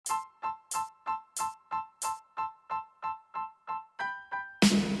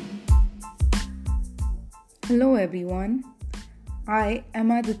Hello everyone. I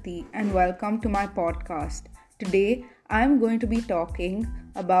am Aditi and welcome to my podcast. Today I am going to be talking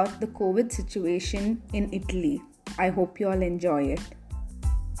about the COVID situation in Italy. I hope you all enjoy it.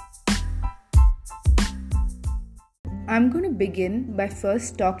 I'm going to begin by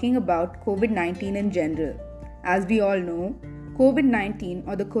first talking about COVID-19 in general. As we all know, COVID-19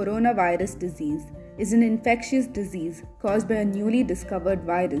 or the coronavirus disease is an infectious disease caused by a newly discovered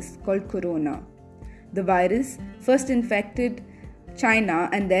virus called corona. The virus first infected China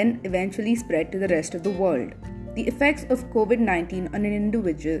and then eventually spread to the rest of the world. The effects of COVID-19 on an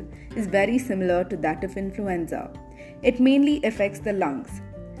individual is very similar to that of influenza. It mainly affects the lungs,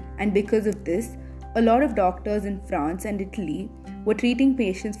 and because of this, a lot of doctors in France and Italy were treating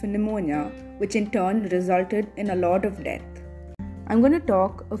patients for pneumonia, which in turn resulted in a lot of death. I'm going to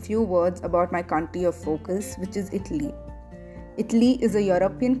talk a few words about my country of focus, which is Italy. Italy is a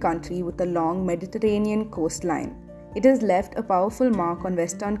European country with a long Mediterranean coastline. It has left a powerful mark on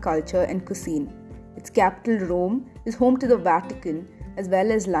Western culture and cuisine. Its capital, Rome, is home to the Vatican as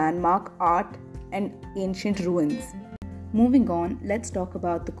well as landmark art and ancient ruins. Moving on, let's talk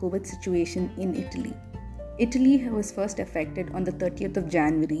about the COVID situation in Italy. Italy was first affected on the 30th of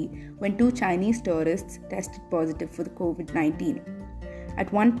January when 2 Chinese tourists tested positive for the COVID-19.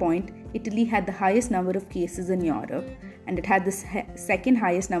 At one point, Italy had the highest number of cases in Europe and it had the second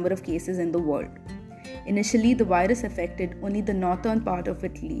highest number of cases in the world. Initially, the virus affected only the northern part of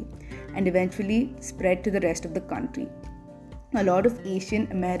Italy and eventually spread to the rest of the country. A lot of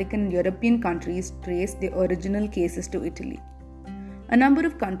Asian, American, and European countries traced their original cases to Italy. A number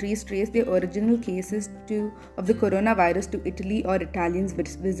of countries traced their original cases of the coronavirus to Italy or Italians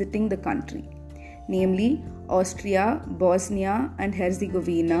visiting the country, namely Austria, Bosnia and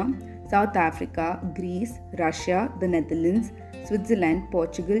Herzegovina, South Africa, Greece, Russia, the Netherlands, Switzerland,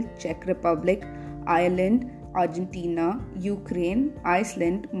 Portugal, Czech Republic, Ireland, Argentina, Ukraine,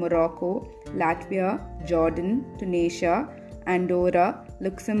 Iceland, Morocco, Latvia, Jordan, Tunisia, Andorra,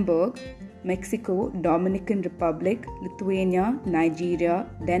 Luxembourg, Mexico, Dominican Republic, Lithuania, Nigeria,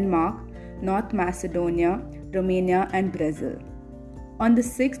 Denmark, North Macedonia, Romania, and Brazil. On the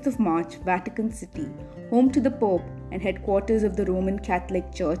 6th of March, Vatican City, home to the Pope and headquarters of the Roman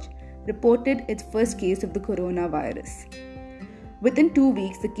Catholic Church, reported its first case of the coronavirus. Within 2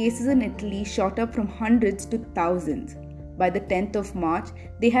 weeks, the cases in Italy shot up from hundreds to thousands. By the 10th of March,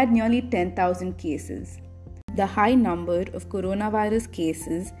 they had nearly 10,000 cases. The high number of coronavirus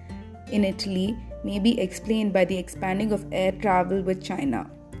cases in Italy may be explained by the expanding of air travel with China.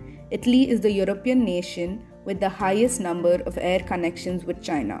 Italy is the European nation with the highest number of air connections with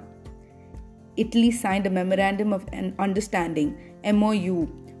China. Italy signed a Memorandum of Understanding (MOU)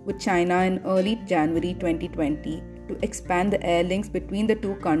 with China in early January 2020 to expand the air links between the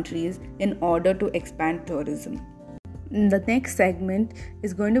two countries in order to expand tourism. The next segment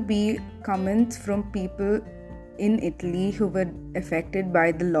is going to be comments from people in Italy who were affected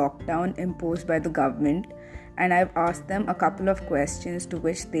by the lockdown imposed by the government, and I've asked them a couple of questions to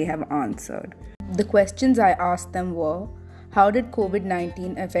which they have answered. The questions I asked them were: how did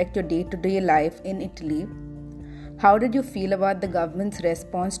COVID-19 affect your day-to-day life in Italy? How did you feel about the government's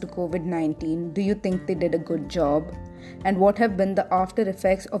response to COVID-19? Do you think they did a good job? And what have been the after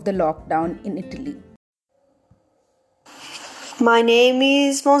effects of the lockdown in Italy? My name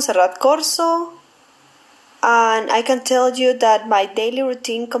is Montserrat Corso, and I can tell you that my daily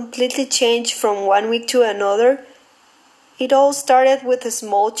routine completely changed from one week to another. It all started with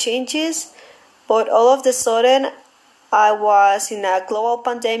small changes, but all of a sudden I was in a global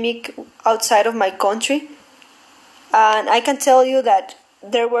pandemic outside of my country. And I can tell you that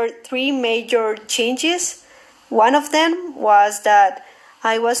there were 3 major changes. One of them was that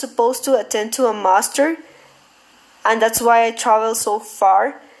I was supposed to attend to a master, and that's why I traveled so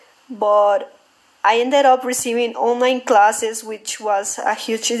far. But I ended up receiving online classes, which was a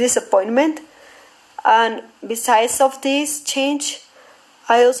huge disappointment. And besides of this change,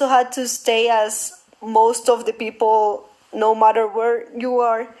 I also had to stay as most of the people, no matter where you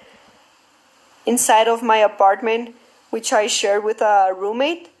are, inside of my apartment, which I shared with a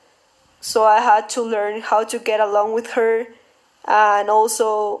roommate. So I had to learn how to get along with her and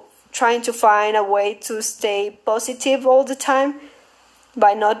also trying to find a way to stay positive all the time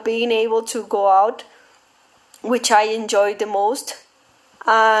by not being able to go out, which I enjoyed the most.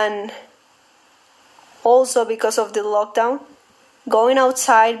 And also because of the lockdown, going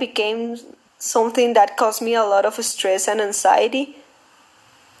outside became something that caused me a lot of stress and anxiety.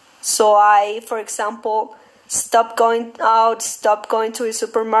 So I, for example, stopped going out, stopped going to a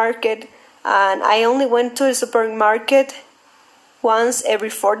supermarket, and I only went to a supermarket once every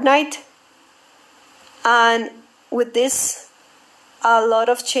fortnight. And with this, a lot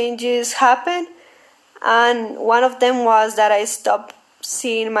of changes happened. And one of them was that I stopped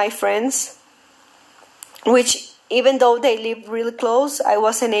seeing my friends, which even though they lived really close, I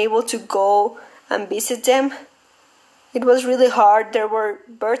wasn't able to go and visit them. It was really hard. There were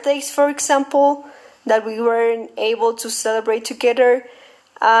birthdays, for example, that we weren't able to celebrate together,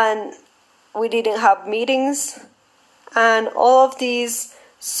 and we didn't have meetings. And all of these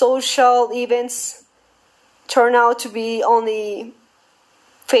social events turned out to be only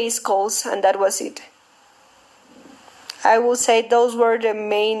face calls, and that was it. I would say those were the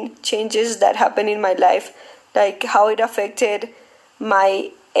main changes that happened in my life, like how it affected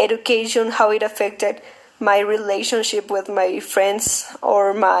my education, how it affected my relationship with my friends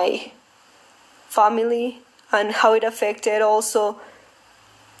or my family, and how it affected also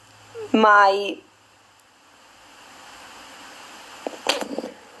my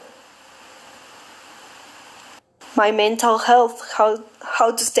mental health,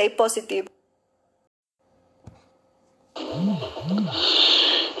 how to stay positive.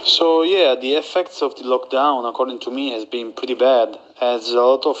 So yeah, the effects of the lockdown, according to me, has been pretty bad, as a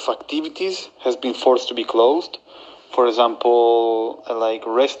lot of activities has been forced to be closed. For example, like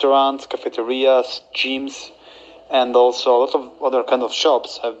restaurants, cafeterias, gyms, and also a lot of other kind of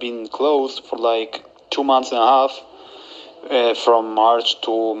shops have been closed for like 2 months and a half, from March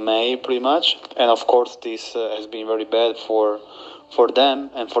to May, pretty much. And of course, this has been very bad for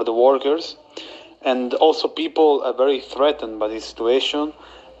them and for the workers. And also, people are very threatened by this situation,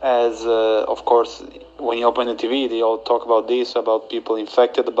 as of course, when you open the TV, they all talk about this, about people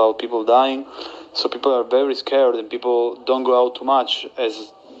infected, about people dying. So people are very scared, and people don't go out too much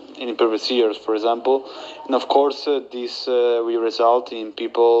as in previous years, for example. And of course, this will result in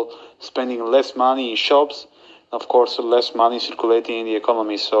people spending less money in shops, of course, less money circulating in the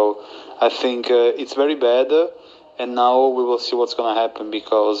economy. So I think it's very bad, and now we will see what's going to happen,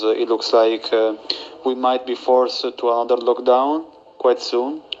 because it looks like we might be forced to another lockdown quite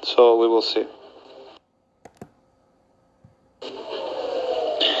soon. So we will see.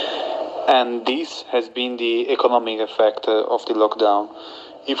 And this has been the economic effect of the lockdown.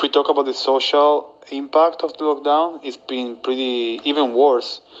 If we talk about the social impact of the lockdown, it's been pretty even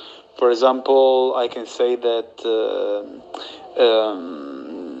worse. For example, I can say that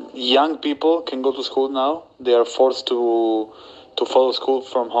young people can go to school now. They are forced to follow school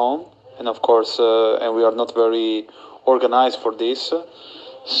from home, and of course, and we are not very organized for this.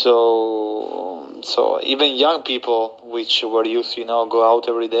 So even young people, which were used to go out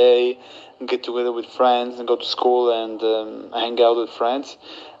every day, get together with friends, and go to school and hang out with friends,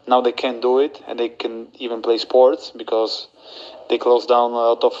 now they can't do it, and they can even play sports because they closed down a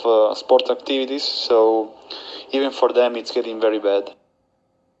lot of sports activities. So even for them, it's getting very bad.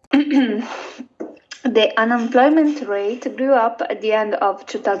 The unemployment rate grew up at the end of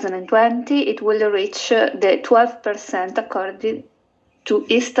 2020. It will reach the 12% according to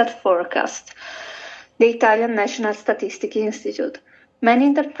Istat forecast, the Italian National Statistics Institute. Many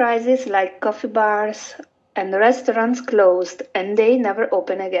enterprises like coffee bars and restaurants closed, and they never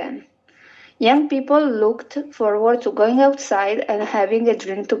open again. Young people looked forward to going outside and having a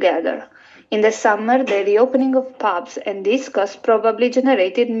drink together. In the summer, the reopening of pubs and discos probably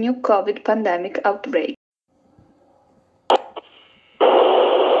generated new COVID pandemic outbreak.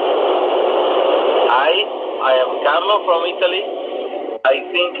 Hi, I am Carlo from Italy. I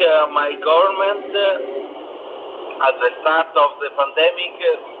think my government, at the start of the pandemic,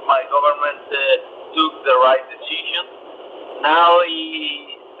 my government took the right decision. Now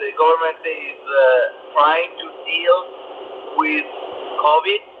the government is trying to deal with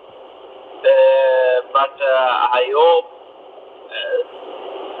COVID, but I hope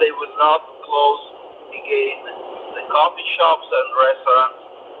they will not close again the coffee shops and restaurants,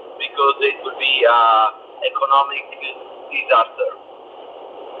 because it will be an economic disaster.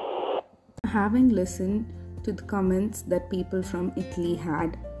 Having listened to the comments that people from Italy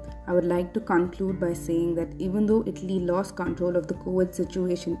had, I would like to conclude by saying that even though Italy lost control of the COVID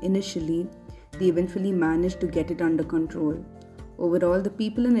situation initially, they eventually managed to get it under control. Overall, the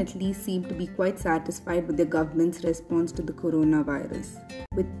people in Italy seem to be quite satisfied with their government's response to the coronavirus.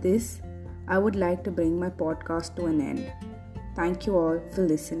 With this, I would like to bring my podcast to an end. Thank you all for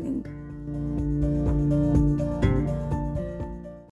listening.